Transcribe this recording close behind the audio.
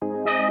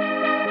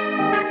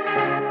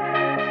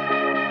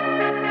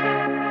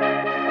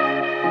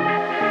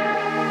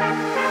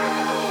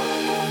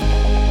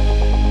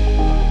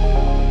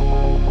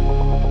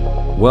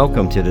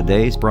Welcome to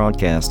today's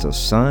broadcast of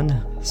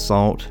Sun,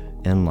 Salt,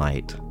 and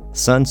Light.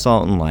 Sun,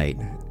 Salt, and Light,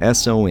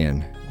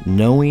 S-O-N,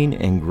 knowing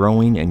and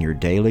growing in your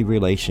daily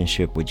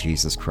relationship with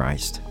Jesus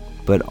Christ,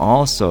 but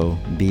also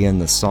being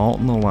the salt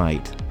and the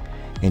light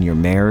in your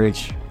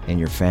marriage, in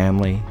your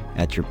family,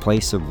 at your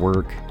place of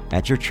work,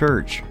 at your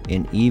church,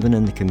 and even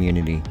in the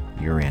community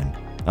you're in.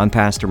 I'm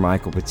Pastor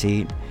Michael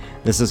Petit.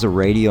 This is a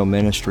radio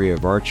ministry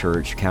of our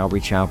church, Calvary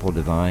Chapel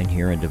Divine,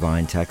 here in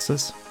Divine,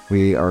 Texas.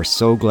 We are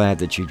so glad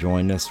that you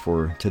joined us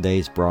for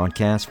today's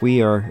broadcast.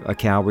 We are a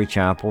Calvary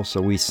Chapel,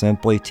 so we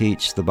simply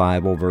teach the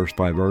Bible verse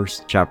by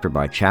verse, chapter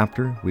by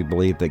chapter. We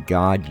believe that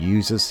God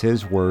uses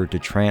His Word to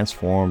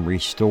transform,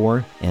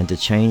 restore, and to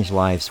change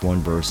lives one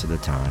verse at a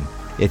time.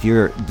 If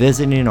you're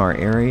visiting our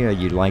area,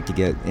 you'd like to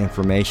get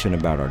information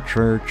about our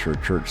church or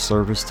church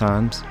service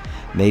times,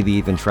 maybe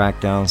even track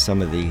down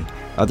some of the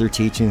other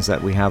teachings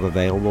that we have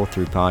available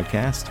through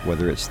podcast,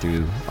 whether it's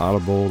through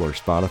Audible or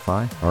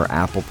Spotify or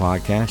Apple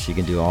Podcasts, you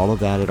can do all of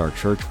that at our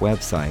church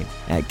website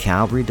at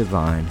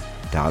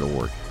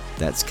calvarydivine.org.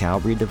 That's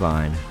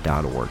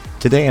calvarydivine.org.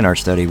 Today in our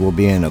study, we'll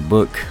be in a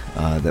book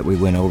that we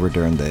went over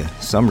during the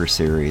summer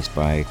series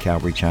by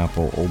Calvary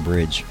Chapel Old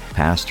Bridge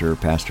pastor,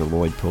 Pastor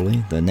Lloyd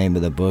Pulley. The name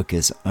of the book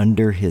is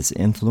Under His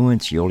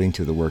Influence, Yielding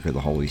to the Work of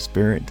the Holy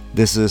Spirit.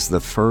 This is the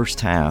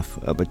first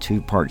half of a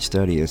two-part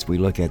study as we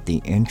look at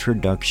the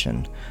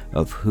introduction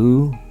of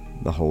who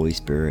the Holy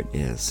Spirit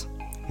is.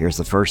 Here's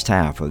the first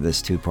half of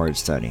this two-part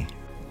study.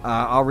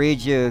 I'll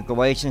read you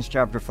Galatians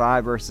chapter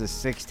 5, verses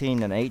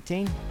 16 and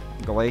 18.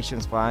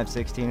 Galatians 5,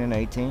 16 and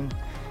 18.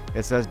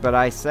 It says, "But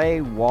I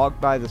say,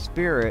 walk by the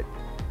Spirit,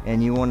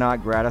 and you will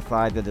not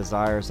gratify the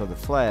desires of the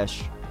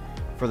flesh.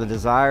 For the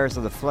desires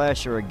of the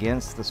flesh are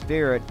against the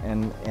Spirit,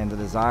 and the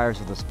desires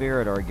of the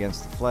Spirit are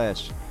against the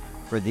flesh.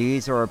 For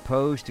these are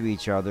opposed to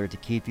each other to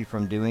keep you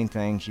from doing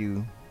things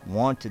you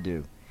want to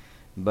do.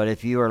 But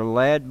if you are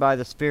led by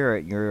the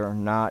Spirit, you're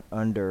not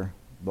under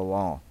the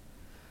law."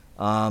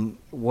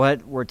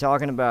 What we're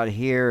talking about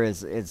here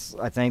is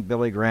I think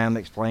Billy Graham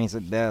explains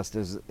it best,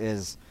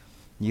 is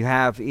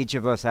each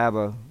of us have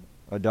a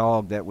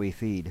dog that we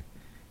feed.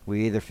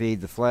 We either feed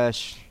the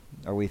flesh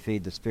or we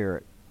feed the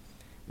Spirit.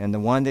 And the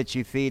one that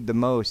you feed the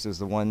most is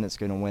the one that's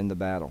going to win the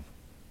battle.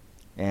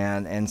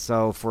 And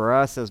so for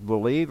us as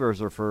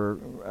believers, or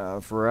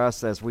for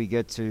us as we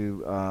get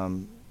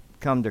to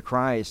come to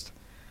Christ,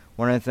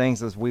 one of the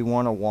things is we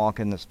want to walk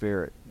in the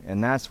Spirit.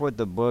 And that's what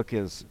the book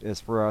is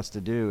for us to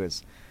do.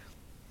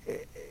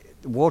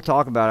 We'll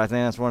talk about it. I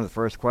think that's one of the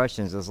first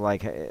questions is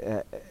like,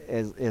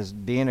 is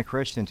being a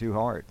Christian too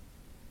hard?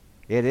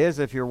 It is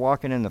if you're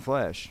walking in the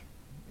flesh.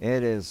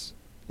 It is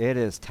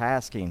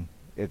tasking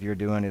if you're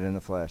doing it in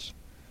the flesh.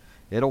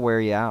 It'll wear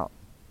you out.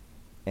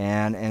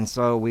 And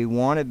so we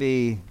want to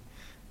be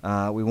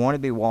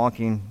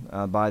walking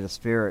by the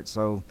Spirit.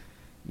 So,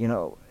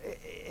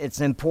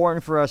 it's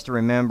important for us to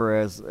remember,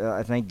 as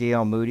I think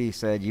D.L. Moody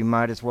said, you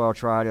might as well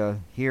try to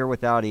hear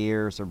without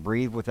ears or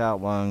breathe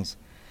without lungs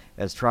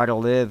as try to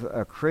live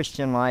a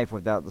Christian life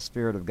without the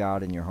Spirit of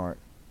God in your heart.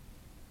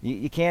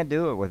 You can't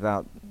do it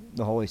without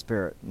the Holy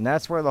Spirit. And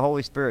that's where the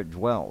Holy Spirit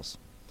dwells.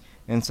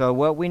 And so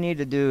what we need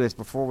to do is,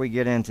 before we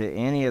get into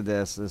any of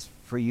this, is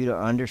for you to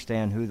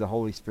understand who the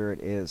Holy Spirit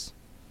is.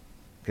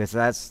 Because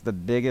that's the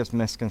biggest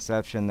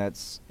misconception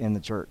that's in the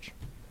church.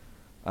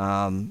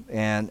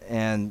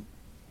 And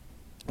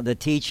the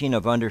teaching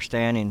of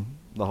understanding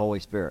the Holy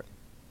Spirit.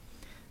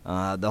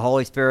 The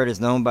Holy Spirit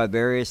is known by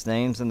various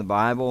names in the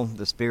Bible: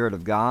 the Spirit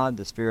of God,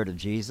 the Spirit of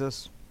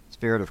Jesus,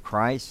 Spirit of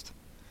Christ,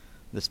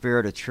 the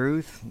Spirit of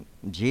truth.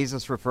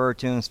 Jesus referred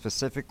to him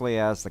specifically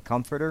as the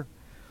Comforter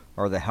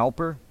or the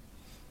Helper.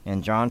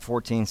 In John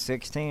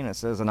 14:16 it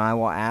says, "And I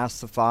will ask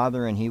the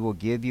Father, and he will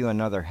give you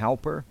another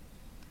Helper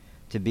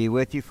to be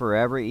with you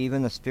forever,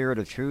 even the Spirit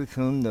of truth,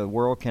 whom the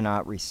world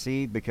cannot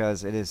receive,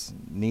 because it is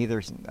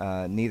neither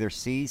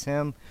sees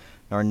him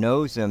nor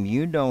knows him.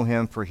 You know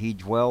him, for he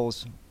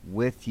dwells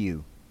with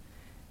you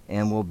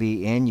and will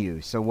be in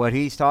you." So what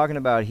he's talking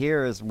about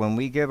here is when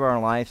we give our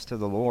lives to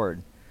the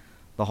Lord,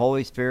 the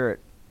Holy Spirit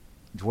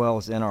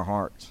dwells in our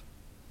hearts.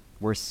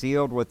 We're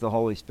sealed with the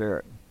Holy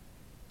Spirit.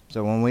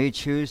 So when we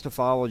choose to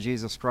follow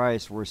Jesus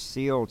Christ, we're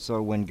sealed.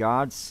 So when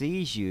God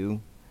sees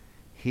you,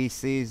 he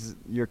sees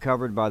you're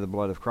covered by the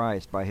blood of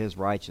Christ, by his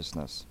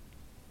righteousness.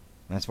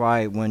 That's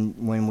why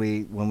when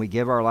we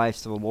give our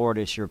lives to the Lord,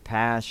 it's your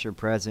past, your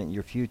present,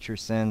 your future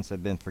sins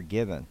have been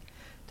forgiven.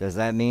 Does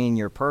that mean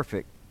you're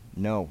perfect?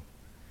 No.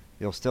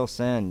 You'll still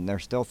sin.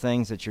 There's still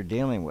things that you're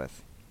dealing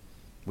with.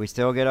 We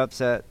still get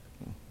upset.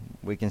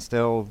 We can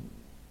still,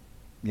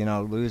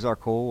 lose our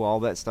cool,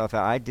 all that stuff.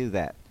 I do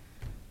that.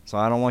 So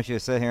I don't want you to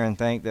sit here and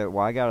think that,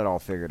 well, I got it all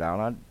figured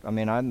out.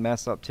 I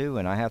mess up too,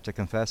 and I have to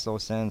confess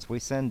those sins. We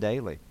sin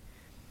daily.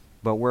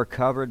 But we're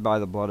covered by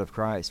the blood of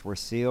Christ. We're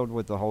sealed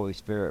with the Holy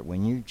Spirit.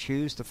 When you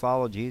choose to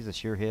follow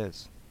Jesus, you're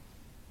his.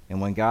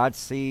 And when God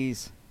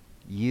sees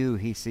you,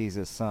 he sees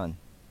his Son.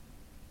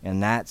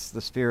 And that's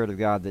the Spirit of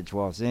God that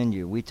dwells in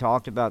you. We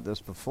talked about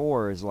this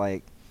before, is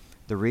like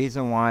the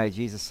reason why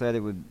Jesus said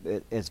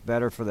it's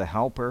better for the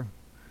Helper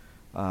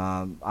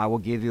I will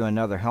give you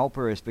another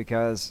helper, is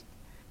because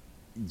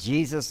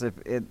Jesus,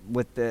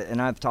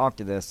 and I've talked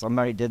to this,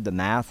 somebody did the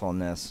math on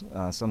this,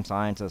 some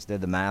scientist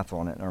did the math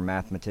on it, or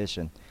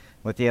mathematician.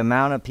 With the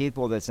amount of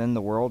people that's in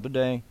the world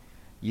today,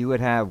 you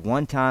would have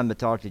one time to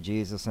talk to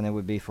Jesus, and it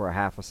would be for a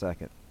half a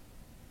second.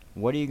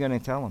 What are you going to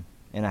tell him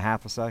in a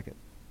half a second?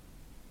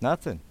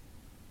 Nothing.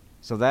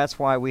 So that's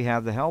why we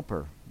have the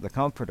helper, the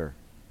comforter.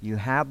 You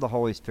have the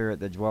Holy Spirit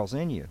that dwells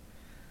in you.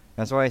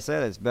 That's why I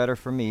said it's better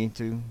for me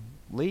to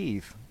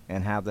leave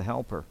and have the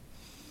helper.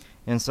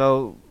 And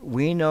so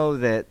we know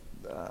that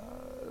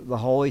the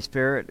Holy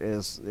Spirit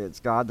it's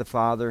God the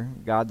Father,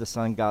 God the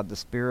Son, God the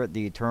Spirit,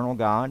 the eternal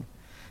God.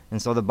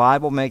 And so the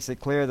Bible makes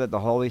it clear that the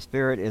Holy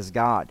Spirit is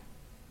God.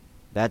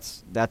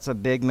 That's a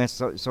big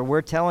miss. So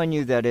we're telling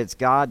you that it's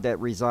God that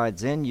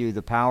resides in you.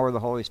 The power of the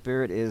Holy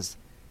Spirit is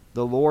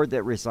the Lord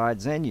that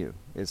resides in you.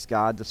 It's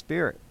God the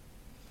Spirit.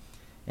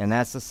 And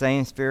that's the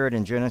same Spirit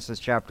in Genesis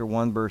chapter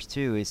 1, verse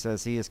 2. He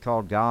says he is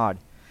called God.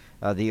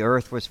 The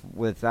earth was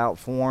without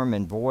form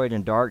and void,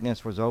 and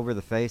darkness was over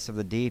the face of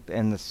the deep,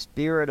 and the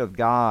Spirit of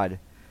God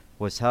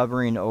was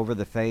hovering over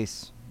the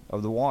face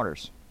of the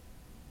waters.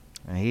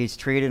 And he's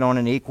treated on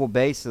an equal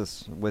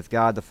basis with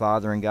God the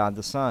Father and God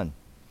the Son.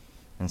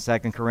 In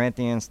 2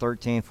 Corinthians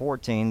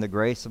 13:14, the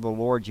grace of the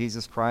Lord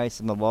Jesus Christ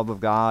and the love of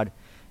God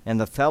and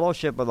the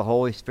fellowship of the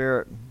Holy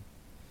Spirit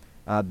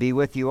be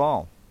with you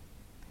all.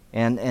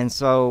 And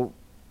so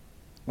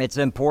it's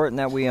important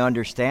that we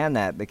understand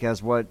that,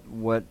 because what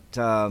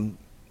happens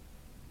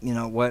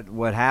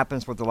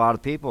with a lot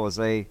of people is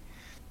they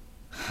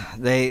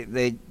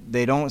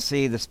don't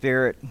see the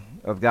Spirit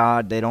of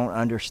God. They don't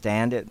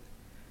understand it.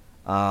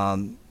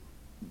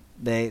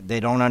 They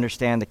don't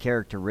understand the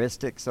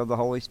characteristics of the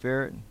Holy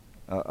Spirit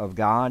of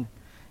God.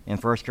 In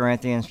 1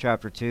 Corinthians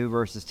chapter 2,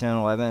 verses 10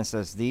 and 11, it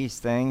says, "These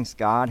things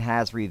God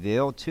has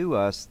revealed to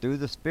us through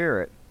the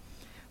Spirit.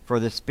 For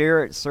the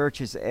Spirit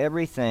searches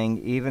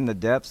everything, even the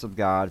depths of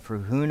God. For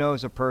who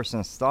knows a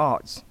person's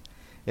thoughts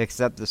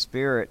except the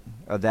spirit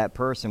of that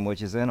person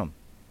which is in him?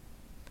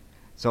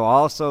 So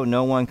also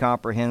no one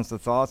comprehends the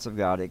thoughts of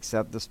God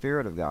except the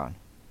Spirit of God."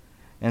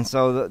 And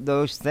so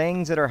those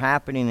things that are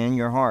happening in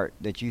your heart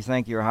that you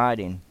think you're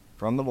hiding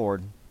from the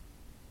Lord,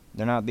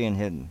 they're not being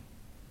hidden.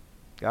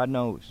 God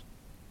knows.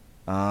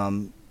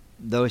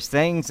 Those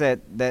things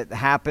that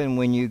happen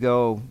when you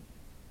go,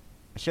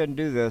 "I shouldn't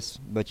do this,"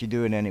 but you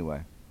do it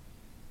anyway.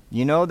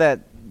 You know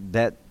that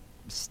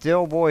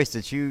still voice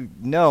that you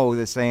know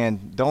that's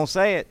saying, "Don't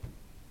say it."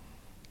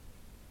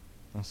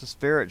 That's the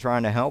Spirit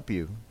trying to help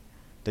you,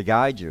 to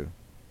guide you.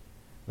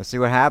 But see,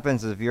 what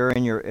happens is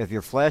if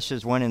your flesh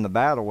is winning the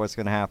battle, what's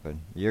going to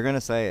happen? You're going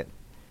to say it.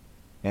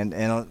 And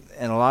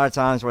a lot of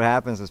times what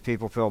happens is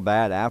people feel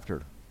bad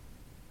after,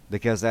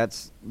 because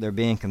they're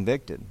being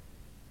convicted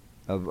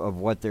of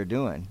what they're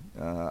doing,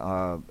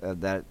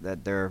 that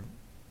they're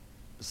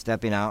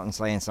stepping out and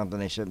saying something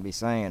they shouldn't be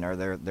saying, or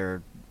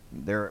they're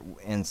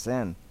in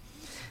sin.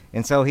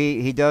 And so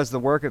he does the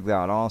work of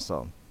God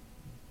also.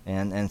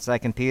 And in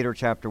 2 Peter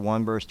chapter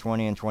 1, verse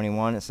 20 and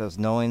 21, it says,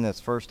 "Knowing this,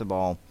 first of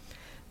all,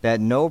 that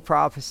no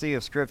prophecy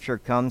of Scripture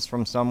comes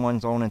from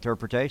someone's own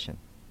interpretation.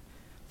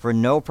 For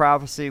no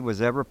prophecy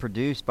was ever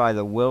produced by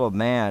the will of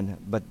man,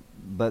 but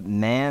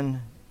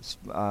men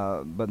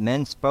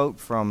spoke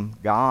from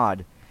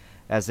God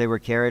as they were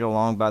carried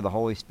along by the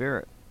Holy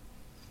Spirit."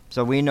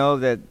 So we know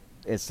that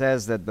it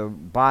says that the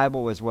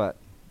Bible is what?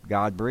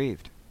 God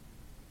breathed.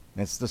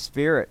 It's the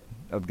Spirit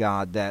of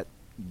God that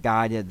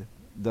guided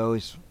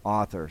those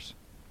authors.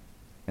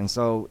 And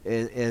so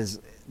is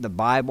the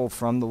Bible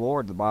from the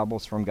Lord. The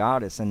Bible's from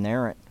God. It's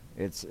inerrant.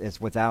 It's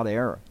without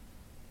error.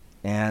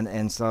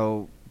 And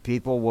so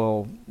people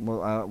will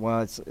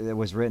it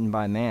was written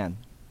by man.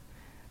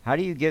 How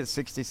do you get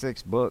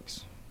 66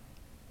 books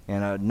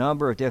and a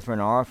number of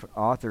different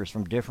authors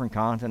from different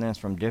continents,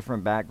 from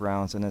different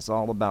backgrounds, and it's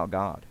all about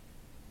God?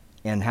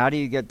 And how do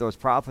you get those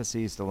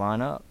prophecies to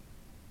line up?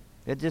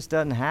 It just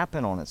doesn't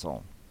happen on its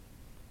own.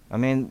 I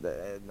mean,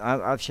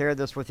 I've shared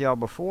this with y'all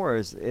before,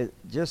 is it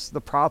just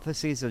the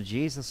prophecies of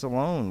Jesus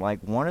alone. Like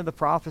one of the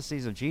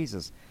prophecies of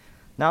Jesus,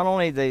 not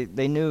only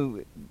they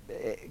knew,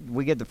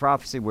 we get the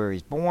prophecy where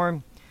he's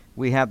born,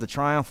 we have the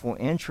triumphal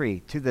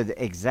entry to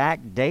the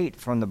exact date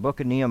from the book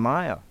of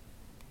Nehemiah,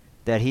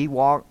 that he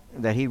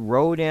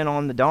rode in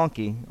on the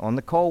donkey, on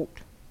the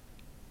colt,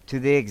 to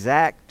the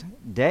exact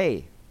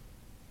day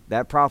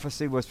that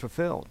prophecy was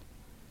fulfilled.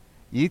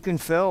 You can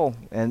fill,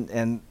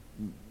 and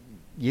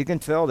you can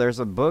fill, there's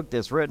a book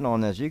that's written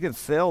on this, you can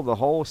fill the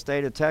whole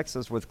state of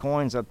Texas with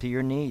coins up to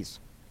your knees.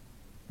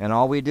 And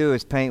all we do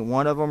is paint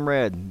one of them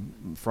red,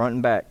 front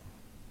and back.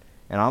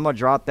 And I'm going to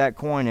drop that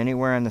coin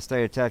anywhere in the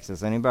state of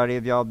Texas. Anybody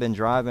of y'all been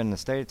driving? The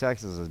state of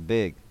Texas is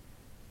big.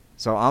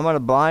 So I'm going to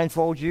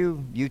blindfold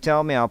you. You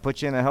tell me, I'll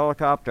put you in a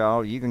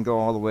helicopter. You can go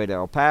all the way to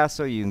El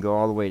Paso. You can go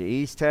all the way to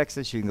East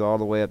Texas. You can go all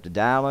the way up to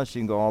Dallas.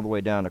 You can go all the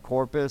way down to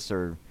Corpus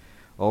or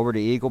over to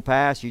Eagle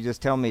Pass. You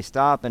just tell me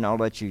stop, and I'll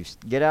let you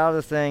get out of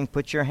the thing,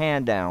 put your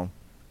hand down,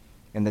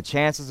 and the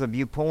chances of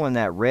you pulling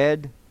that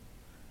red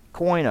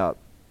coin up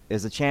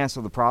is a chance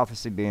of the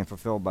prophecy being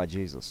fulfilled by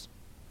Jesus.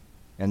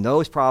 And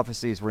those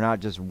prophecies were not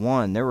just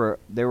one. There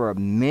were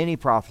many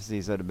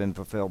prophecies that have been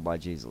fulfilled by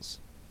Jesus.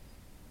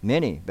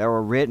 Many that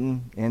were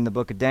written in the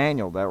book of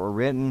Daniel, that were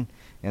written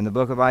in the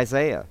book of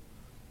Isaiah.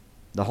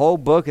 The whole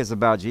book is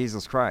about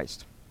Jesus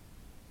Christ.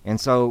 And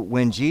so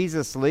when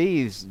Jesus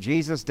leaves,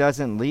 Jesus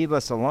doesn't leave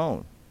us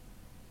alone.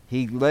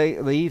 He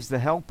leaves the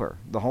Helper,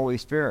 the Holy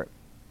Spirit.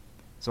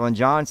 So in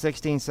John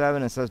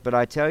 16:7 it says, "But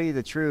I tell you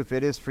the truth,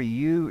 it is for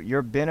you,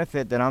 your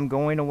benefit, that I'm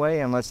going away.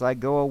 Unless I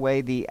go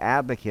away, the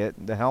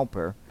Advocate, the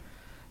Helper,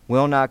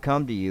 will not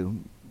come to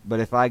you.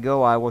 But if I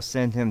go, I will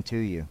send him to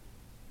you."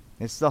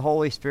 It's the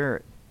Holy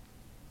Spirit.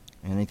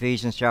 In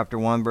Ephesians chapter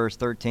 1, verse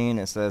 13,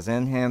 it says,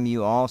 "In him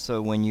you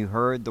also, when you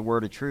heard the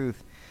word of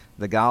truth,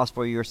 the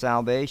gospel of your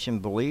salvation,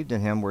 believed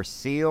in him, were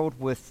sealed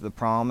with the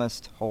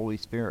promised Holy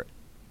Spirit."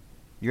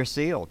 You're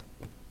sealed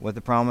with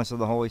the promise of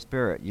the Holy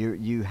Spirit.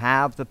 You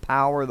have the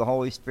power of the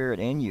Holy Spirit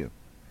in you.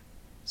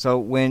 So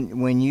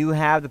when you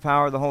have the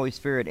power of the Holy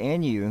Spirit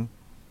in you,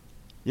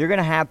 you're going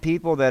to have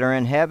people that are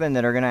in heaven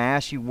that are going to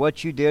ask you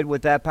what you did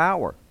with that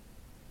power.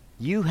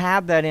 You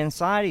have that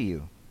inside of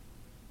you.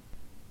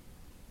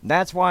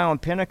 That's why on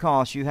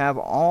Pentecost you have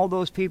all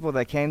those people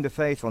that came to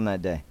faith on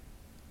that day.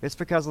 It's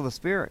because of the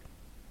Spirit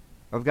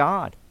of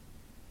God.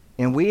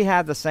 And we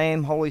have the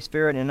same Holy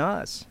Spirit in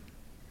us.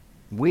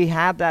 We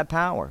have that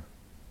power.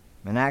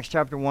 In Acts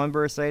chapter 1,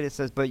 verse 8, it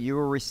says, "But you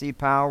will receive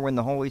power when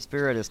the Holy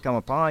Spirit has come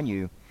upon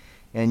you,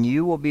 and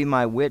you will be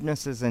my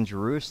witnesses in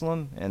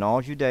Jerusalem and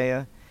all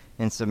Judea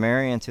and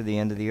Samaria and to the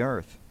end of the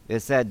earth."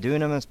 It's that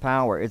dunamis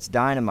power. It's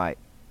dynamite.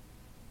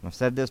 I've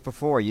said this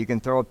before. You can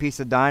throw a piece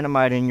of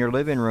dynamite in your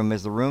living room.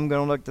 Is the room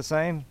going to look the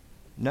same?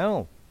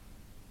 No.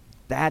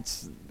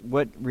 That's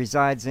what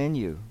resides in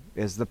you,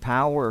 is the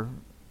power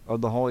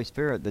of the Holy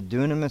Spirit, the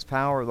dunamis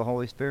power of the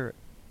Holy Spirit.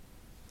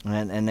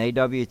 And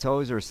A.W.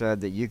 Tozer said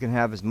that you can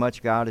have as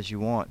much God as you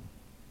want.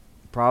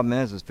 The problem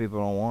is people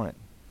don't want it.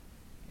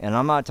 And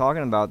I'm not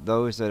talking about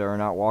those that are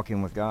not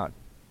walking with God.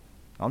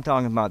 I'm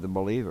talking about the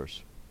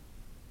believers.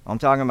 I'm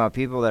talking about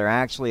people that are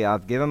actually,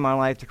 I've given my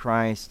life to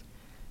Christ.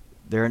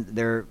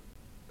 They're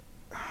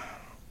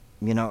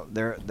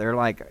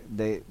like,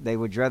 they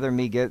would rather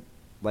me get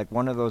like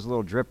one of those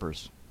little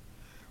drippers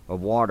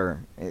of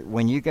water.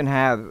 When you can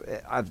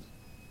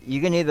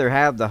you can either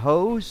have the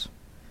hose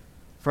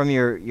from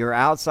your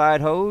outside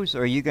hose,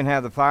 or you can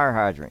have the fire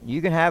hydrant.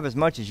 You can have as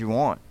much as you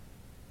want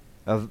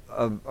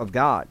of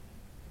God.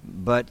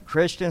 But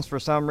Christians, for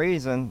some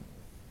reason,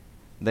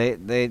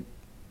 they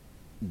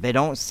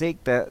don't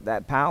seek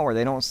that power.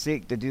 They don't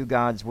seek to do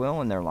God's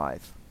will in their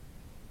life.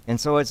 And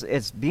so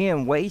it's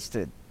being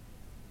wasted.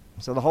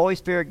 So the Holy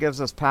Spirit gives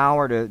us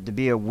power to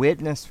be a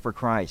witness for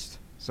Christ,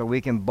 so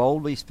we can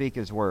boldly speak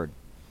his word.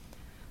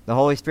 The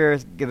Holy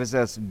Spirit gives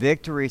us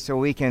victory so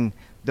we can,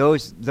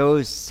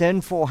 those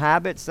sinful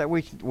habits that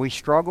we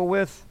struggle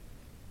with,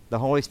 the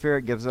Holy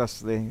Spirit gives us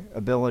the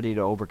ability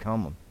to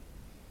overcome them.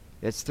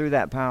 It's through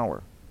that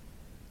power.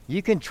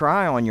 You can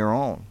try on your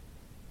own.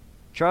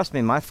 Trust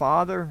me, my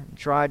father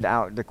tried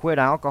to quit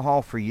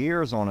alcohol for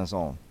years on his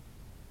own.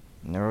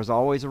 And there was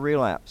always a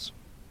relapse.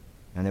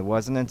 And it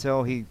wasn't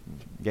until he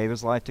gave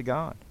his life to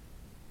God.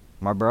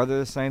 My brother,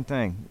 the same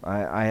thing.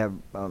 I have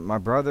my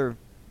brother,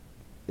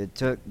 it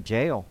took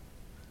jail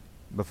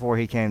before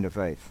he came to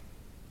faith.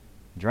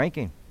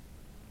 Drinking.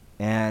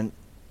 And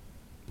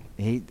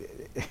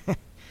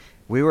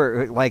we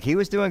were, like, he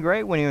was doing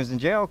great when he was in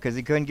jail because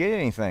he couldn't get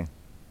anything.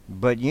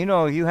 But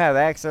you have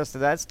access to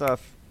that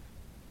stuff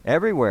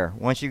everywhere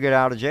once you get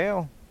out of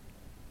jail.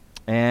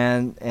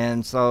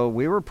 And so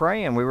we were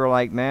praying. We were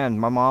like, man,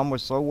 my mom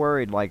was so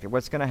worried, like,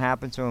 what's going to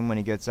happen to him when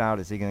he gets out?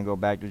 Is he going to go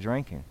back to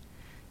drinking?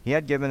 He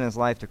had given his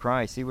life to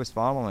Christ. He was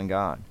following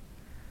God.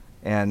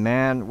 And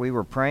man, we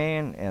were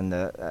praying, and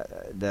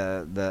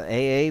the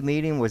AA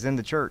meeting was in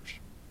the church.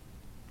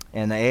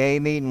 And the AA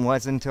meeting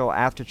wasn't until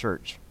after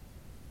church.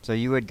 So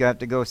you would have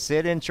to go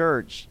sit in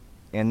church,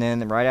 and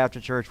then right after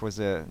church was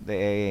the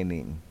AA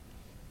meeting.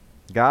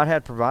 God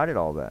had provided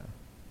all that.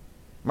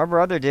 My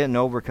brother didn't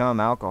overcome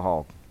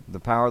alcohol. The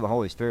power of the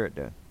Holy Spirit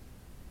did.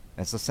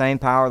 It's the same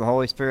power of the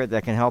Holy Spirit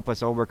that can help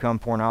us overcome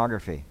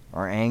pornography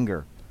or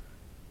anger,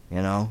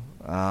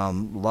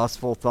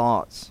 lustful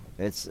thoughts.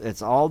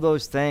 It's all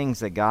those things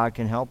that God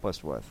can help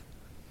us with.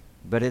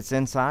 But it's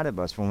inside of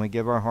us when we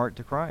give our heart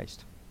to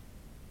Christ.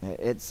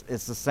 It's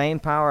the same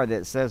power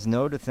that says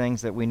no to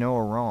things that we know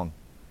are wrong.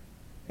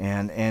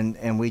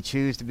 And we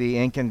choose to be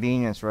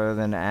inconvenienced rather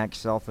than to act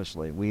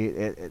selfishly.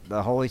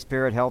 The Holy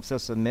Spirit helps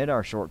us admit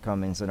our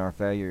shortcomings and our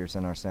failures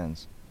and our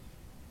sins.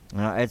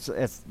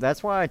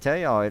 That's why I tell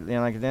y'all,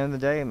 like at the end of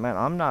the day, man,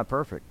 I'm not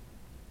perfect.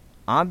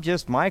 I'm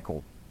just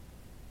Michael.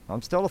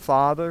 I'm still a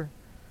father,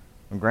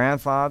 a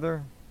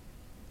grandfather.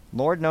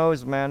 Lord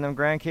knows, man, them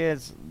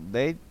grandkids,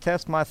 they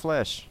test my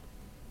flesh.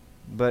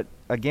 But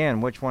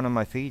again, which one am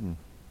I feeding?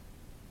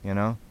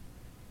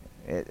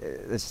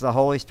 It's the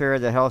Holy Spirit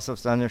that helps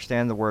us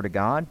understand the Word of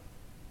God.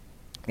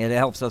 It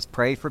helps us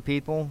pray for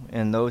people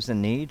and those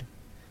in need.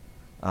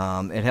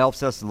 It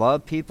helps us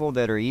love people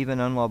that are even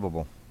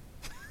unlovable.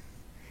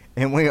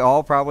 And we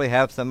all probably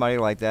have somebody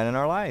like that in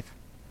our life,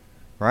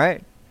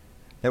 right?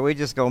 That we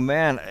just go,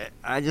 man,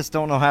 I just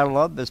don't know how to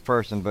love this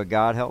person, but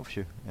God helps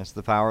you. It's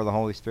the power of the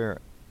Holy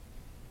Spirit.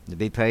 To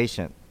be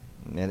patient.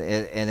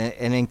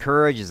 It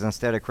encourages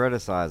instead of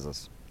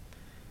criticizes.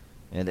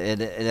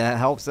 It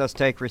helps us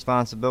take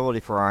responsibility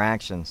for our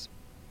actions.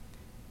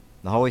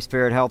 The Holy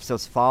Spirit helps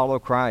us follow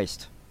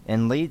Christ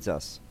and leads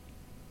us.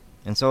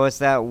 And so it's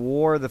that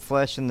war of the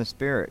flesh and the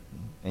spirit.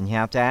 And you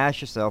have to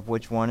ask yourself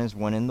which one is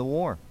winning the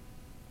war.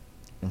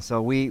 And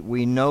so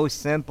we know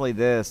simply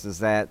this, is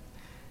that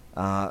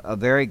a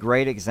very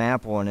great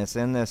example, and it's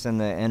in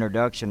the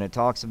introduction. It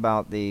talks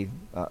about the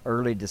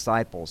early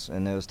disciples,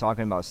 and it was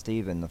talking about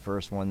Stephen, the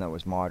first one that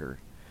was martyred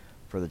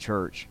for the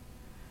church.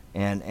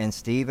 And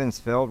Stephen's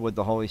filled with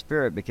the Holy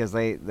Spirit because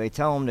they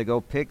tell him to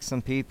go pick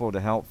some people to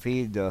help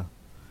feed the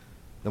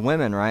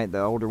women, right,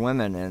 the older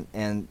women,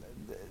 and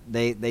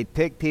they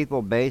pick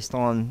people based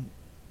on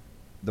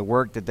the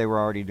work that they were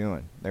already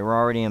doing. They were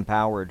already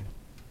empowered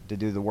to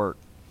do the work.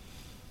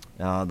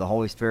 The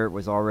Holy Spirit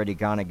was already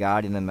kind of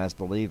guiding them as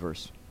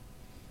believers.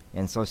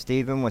 And so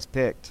Stephen was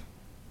picked.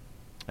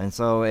 And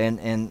so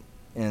in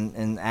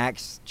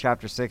Acts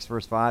chapter 6,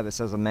 verse 5, it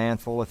says, a man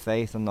full of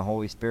faith in the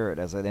Holy Spirit,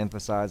 as it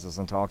emphasizes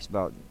and talks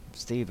about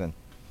Stephen.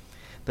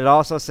 But it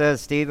also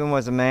says Stephen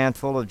was a man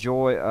full of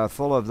joy,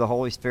 full of the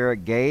Holy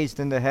Spirit,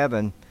 gazed into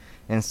heaven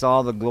and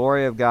saw the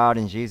glory of God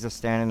and Jesus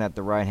standing at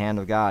the right hand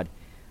of God.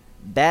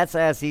 That's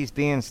as he's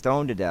being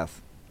stoned to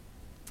death.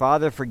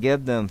 Father,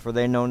 forgive them, for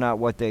they know not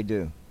what they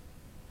do.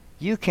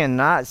 You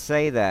cannot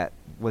say that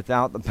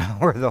without the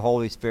power of the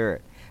Holy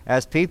Spirit.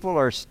 As people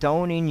are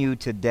stoning you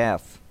to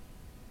death,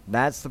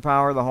 that's the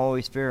power of the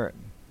Holy Spirit.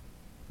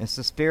 It's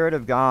the Spirit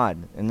of God.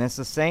 And it's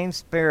the same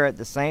Spirit,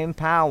 the same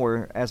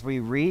power as we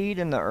read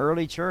in the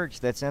early church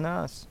that's in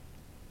us.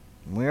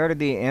 We are to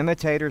be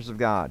imitators of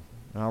God.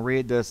 And I'll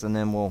read this and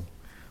then we'll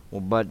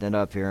button it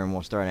up here and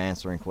we'll start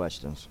answering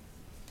questions.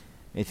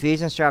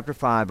 Ephesians chapter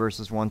 5,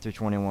 verses 1 through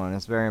 21.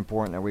 It's very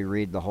important that we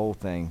read the whole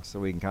thing so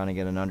we can kind of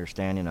get an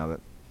understanding of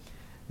it.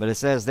 But it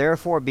says,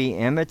 therefore be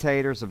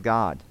imitators of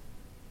God,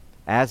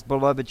 as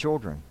beloved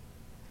children.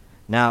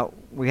 Now,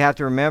 we have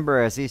to remember,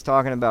 as he's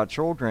talking about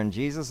children,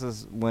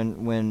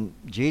 when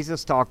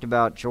Jesus talked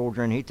about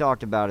children, he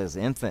talked about as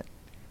infant.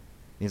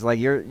 He's like,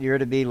 you're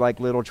to be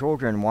like little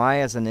children. Why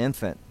as an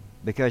infant?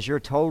 Because you're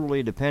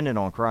totally dependent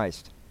on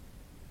Christ.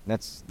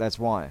 That's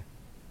why.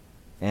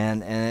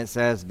 And it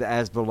says,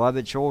 as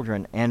beloved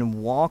children,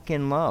 and walk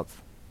in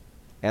love,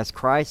 as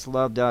Christ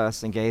loved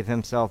us and gave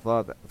himself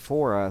up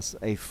for us,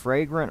 a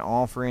fragrant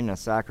offering, a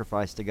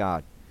sacrifice to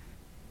God.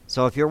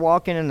 So if you're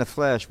walking in the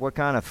flesh, what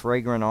kind of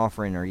fragrant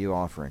offering are you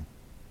offering?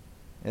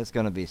 It's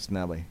going to be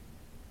smelly.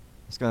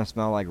 It's going to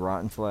smell like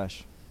rotten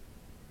flesh.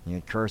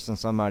 You're cursing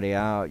somebody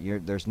out.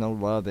 There's no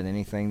love in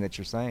anything that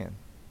you're saying.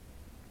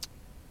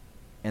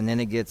 And then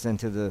it gets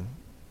into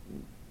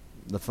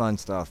the fun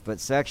stuff. But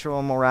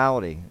sexual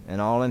immorality and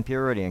all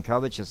impurity and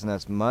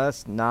covetousness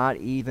must not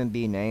even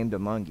be named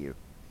among you,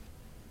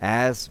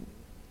 as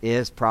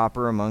is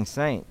proper among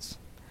saints.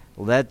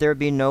 Let there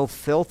be no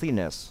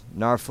filthiness,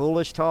 nor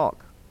foolish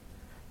talk,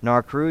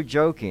 nor crude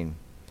joking,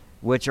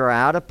 which are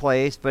out of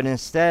place, but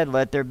instead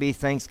let there be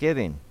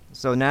thanksgiving.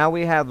 So now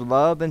we have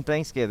love and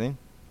thanksgiving,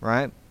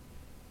 right?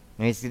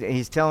 And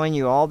he's telling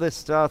you all this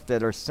stuff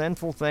that are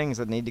sinful things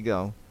that need to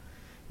go.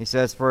 He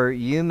says, for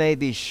you may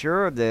be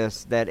sure of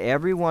this, that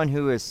everyone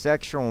who is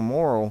sexual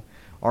immoral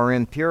or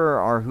impure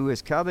or who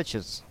is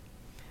covetous,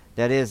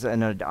 that is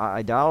an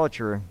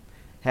idolater,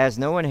 has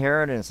no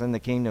inheritance in the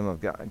kingdom of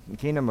God,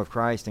 kingdom of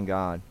Christ and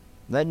God.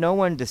 Let no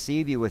one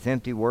deceive you with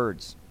empty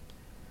words.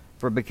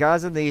 For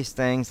because of these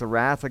things, the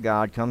wrath of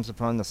God comes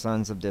upon the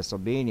sons of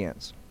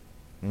disobedience.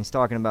 And he's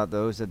talking about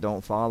those that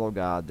don't follow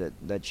God,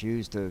 that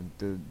choose to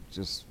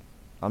just,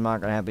 I'm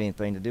not going to have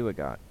anything to do with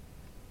God.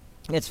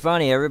 It's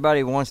funny,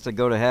 everybody wants to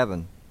go to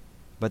heaven,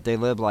 but they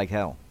live like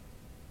hell.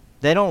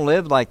 They don't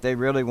live like they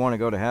really want to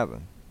go to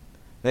heaven.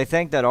 They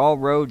think that all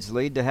roads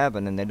lead to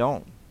heaven, and they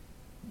don't.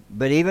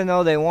 But even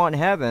though they want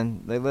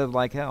heaven, they live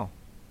like hell.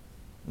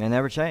 They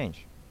never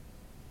change.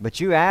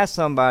 But you ask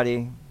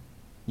somebody,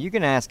 you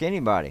can ask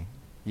anybody,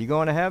 you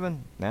going to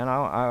heaven? Man,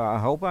 I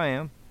hope I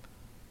am.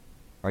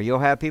 Or you'll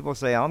have people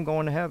say, I'm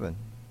going to heaven.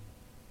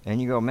 And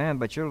you go, man,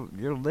 but you're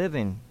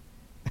living.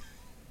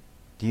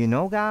 Do you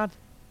know God?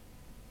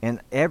 And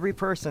every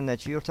person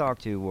that you'll talk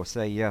to will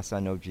say, yes,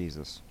 I know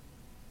Jesus.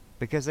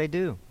 Because they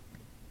do.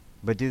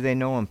 But do they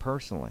know him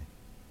personally?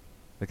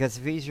 Because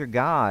if he's your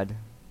God,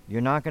 you're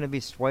not going to be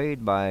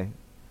swayed by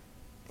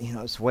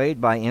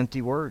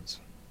empty words.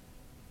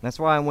 That's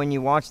why when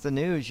you watch the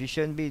news, you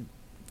shouldn't be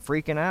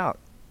freaking out.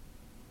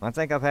 I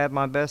think I've had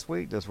my best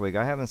week this week.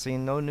 I haven't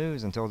seen no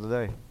news until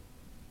today.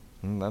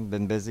 I've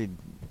been busy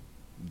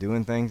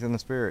doing things in the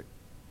spirit.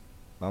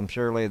 I'm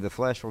surely the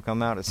flesh will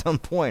come out at some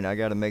point. I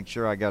got to make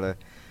sure I got to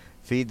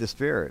feed the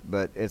spirit.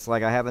 But it's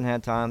like I haven't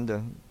had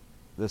time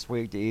this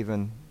week to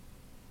even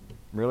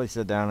really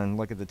sit down and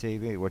look at the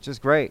TV, which is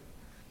great.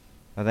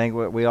 I think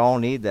we all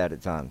need that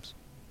at times.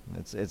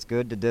 It's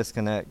good to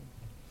disconnect.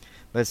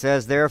 But it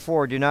says,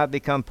 therefore, do not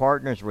become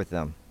partners with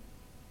them.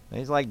 And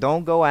he's like,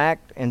 don't go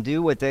act and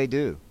do what they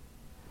do.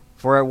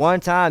 For at one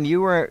time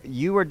you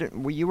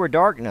were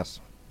darkness,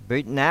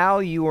 but now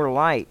you are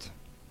light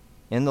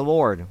in the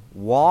Lord.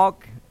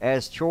 Walk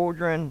as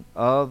children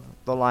of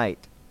the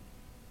light.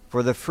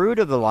 For the fruit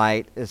of the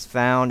light is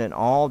found in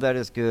all that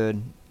is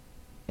good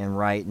and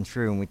right and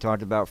true. And we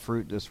talked about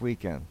fruit this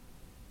weekend.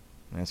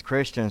 As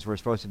Christians, we're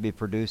supposed to be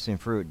producing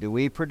fruit. Do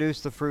we produce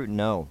the fruit?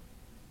 No.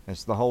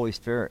 It's the Holy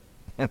Spirit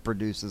that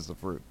produces the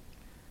fruit.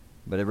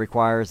 But it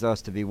requires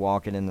us to be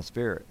walking in the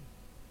Spirit.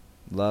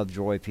 Love,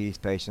 joy, peace,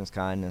 patience,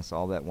 kindness,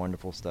 all that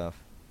wonderful stuff.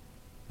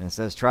 And it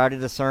says, try to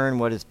discern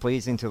what is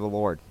pleasing to the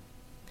Lord.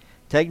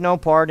 Take no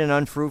part in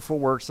unfruitful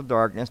works of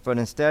darkness, but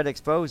instead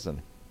expose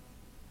them.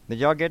 Did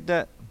y'all get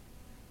that?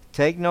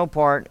 Take no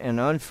part in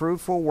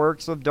unfruitful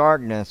works of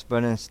darkness,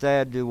 but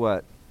instead do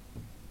what?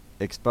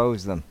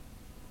 Expose them.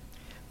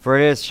 For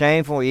it is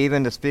shameful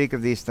even to speak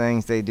of these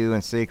things they do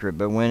in secret,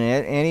 but when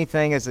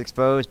anything is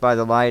exposed by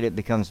the light, it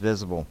becomes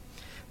visible.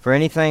 For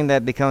anything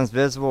that becomes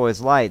visible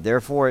is light.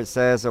 Therefore it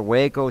says,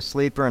 awake, O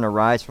sleeper, and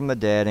arise from the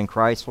dead, and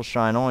Christ will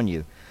shine on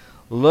you.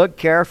 Look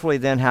carefully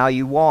then how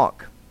you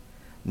walk,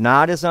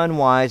 not as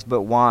unwise,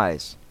 but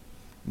wise.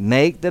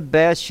 Make the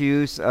best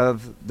use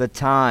of the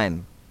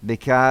time,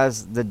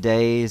 because the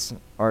days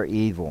are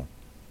evil.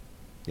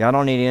 Y'all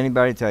don't need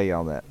anybody to tell you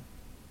all that.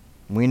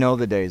 We know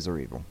the days are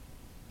evil.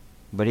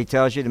 But he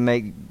tells you to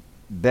make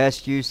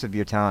best use of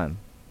your time,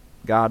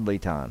 godly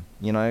time,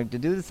 to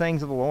do the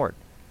things of the Lord.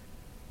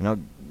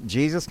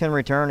 Jesus can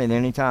return at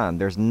any time.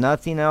 There's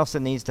nothing else that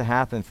needs to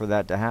happen for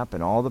that to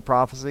happen. All the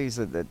prophecies,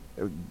 that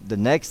the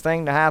next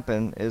thing to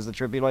happen is the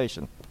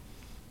tribulation.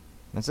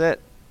 That's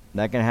it.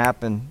 That can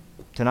happen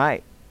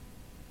tonight.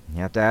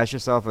 You have to ask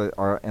yourself,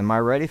 am I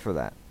ready for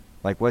that?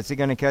 Like, what's he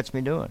going to catch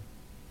me doing?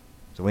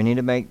 So we need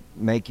to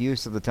make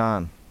use of the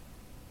time.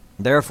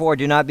 Therefore,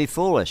 do not be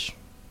foolish,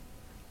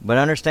 but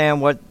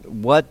understand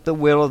what the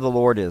will of the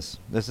Lord is.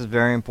 This is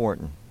very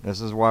important.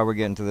 This is why we're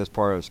getting to this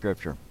part of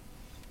Scripture,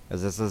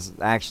 as this is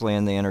actually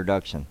in the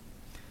introduction.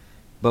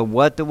 But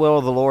what the will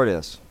of the Lord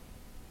is.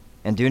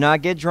 And do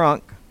not get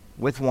drunk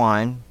with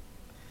wine,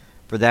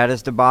 for that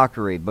is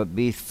debauchery, but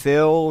be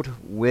filled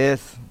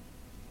with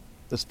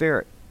the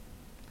Spirit.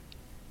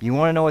 You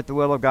want to know what the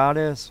will of God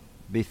is?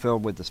 Be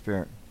filled with the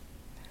Spirit.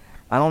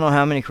 I don't know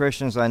how many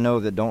Christians I know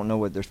that don't know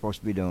what they're supposed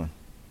to be doing.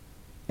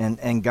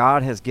 And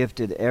God has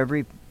gifted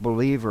every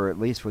believer at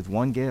least with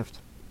one gift.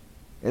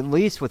 At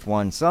least with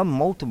one, some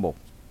multiple.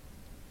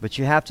 But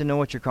you have to know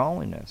what your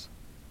calling is.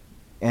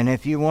 And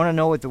if you want to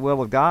know what the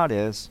will of God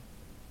is,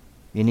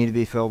 you need to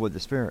be filled with the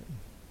Spirit.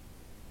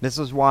 This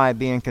is why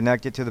being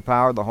connected to the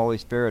power of the Holy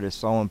Spirit is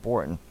so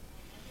important.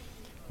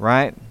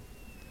 Right?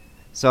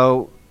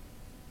 So,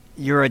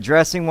 you're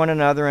addressing one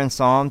another in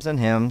psalms and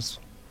hymns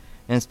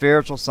and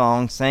spiritual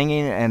songs,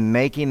 singing and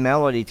making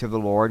melody to the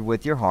Lord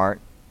with your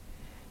heart,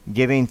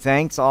 giving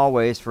thanks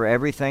always for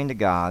everything to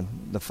God,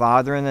 the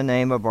Father, in the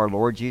name of our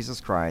Lord Jesus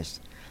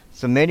Christ,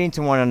 submitting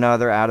to one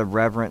another out of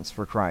reverence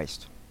for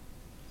Christ.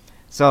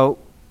 So,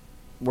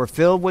 we're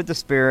filled with the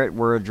Spirit.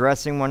 We're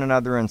addressing one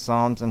another in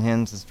psalms and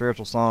hymns and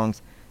spiritual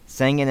songs,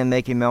 singing and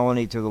making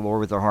melody to the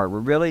Lord with our heart. We're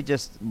really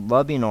just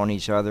loving on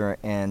each other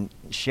and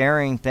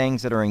sharing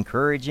things that are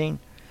encouraging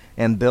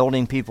and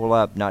building people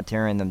up, not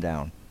tearing them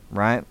down,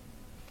 right?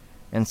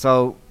 And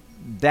so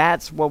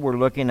that's what we're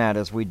looking at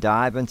as we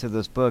dive into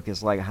this book,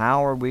 is like,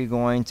 how are we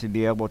going to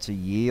be able to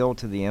yield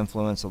to the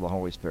influence of the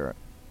Holy Spirit?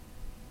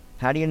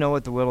 How do you know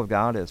what the will of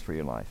God is for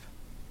your life?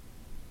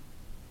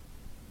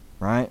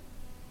 Right?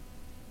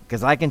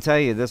 Because I can tell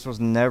you, this was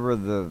never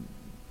the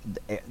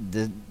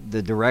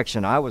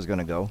direction I was going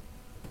to go.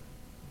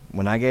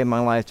 When I gave my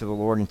life to the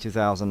Lord in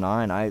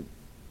 2009,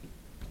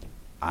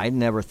 I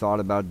never thought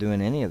about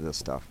doing any of this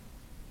stuff.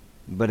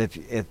 But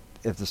if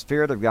the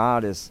Spirit of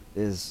God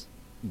is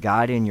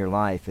guiding your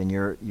life, and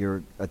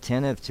you're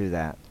attentive to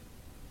that,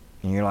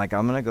 and you're like,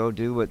 I'm going to go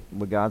do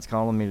what God's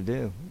calling me to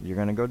do, you're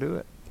going to go do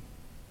it.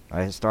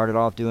 I started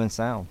off doing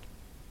sound,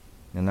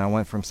 and I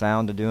went from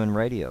sound to doing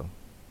radio.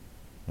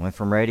 Went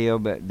from radio,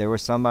 but there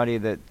was somebody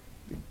that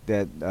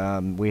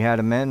we had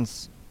a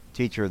men's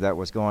teacher that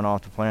was going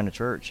off to plant a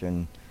church,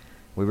 and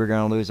we were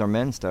going to lose our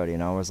men's study.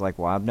 And I was like,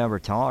 well, I've never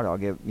taught.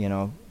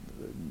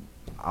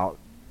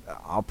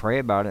 I'll pray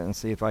about it and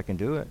see if I can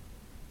do it.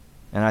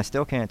 And I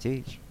still can't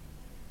teach,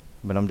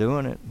 but I'm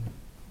doing it.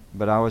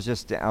 But I was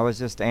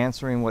just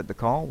answering what the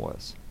call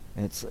was.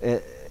 That's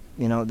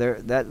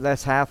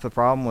half the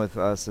problem with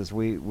us, is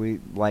we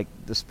like,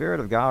 the Spirit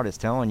of God is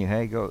telling you,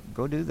 hey, go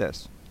do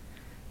this.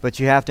 But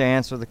you have to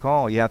answer the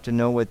call. You have to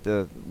know what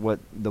the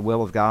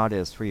will of God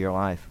is for your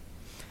life.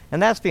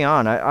 And that's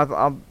beyond.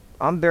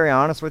 I'm very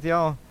honest with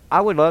y'all.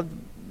 I would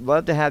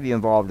love to have you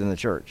involved in the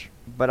church,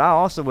 but I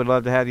also would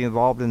love to have you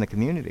involved in the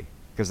community,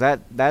 because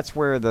that's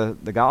where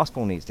the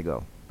gospel needs to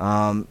go.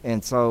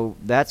 And so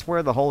that's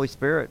where the Holy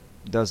Spirit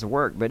does the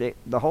work. But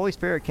the Holy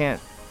Spirit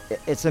can't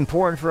it's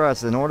important for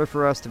us, in order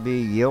for us to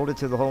be yielded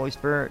to the Holy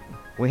Spirit,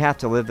 we have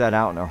to live that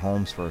out in our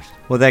homes first.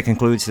 Well, that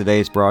concludes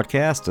today's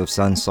broadcast of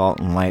Sun,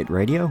 Salt, and Light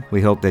Radio.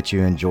 We hope that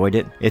you enjoyed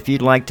it. If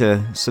you'd like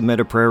to submit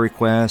a prayer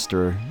request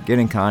or get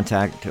in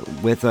contact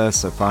with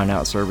us or find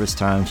out service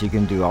times, you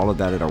can do all of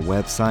that at our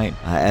website,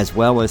 as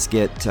well as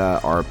get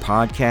our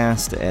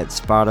podcast at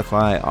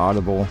Spotify,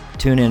 Audible,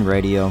 TuneIn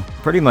Radio,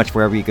 pretty much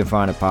wherever you can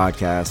find a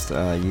podcast.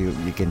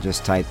 You can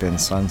just type in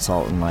Sun,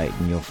 Salt, and Light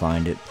and you'll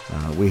find it.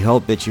 We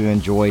hope that you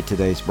enjoyed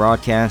today's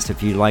broadcast.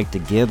 If you'd like to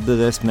give to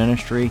this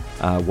ministry,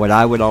 what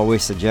I would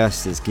always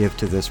suggest is give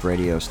to this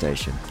radio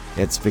station.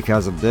 It's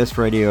because of this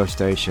radio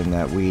station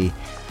that we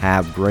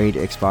have great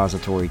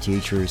expository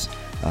teachers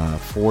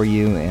for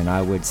you, and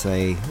I would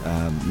say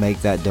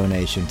make that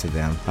donation to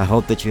them. I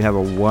hope that you have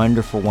a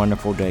wonderful,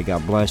 wonderful day.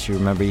 God bless you.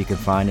 Remember, you can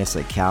find us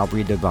at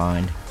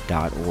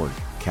calvarydivine.org.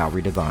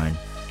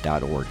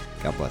 calvarydivine.org.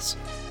 God bless.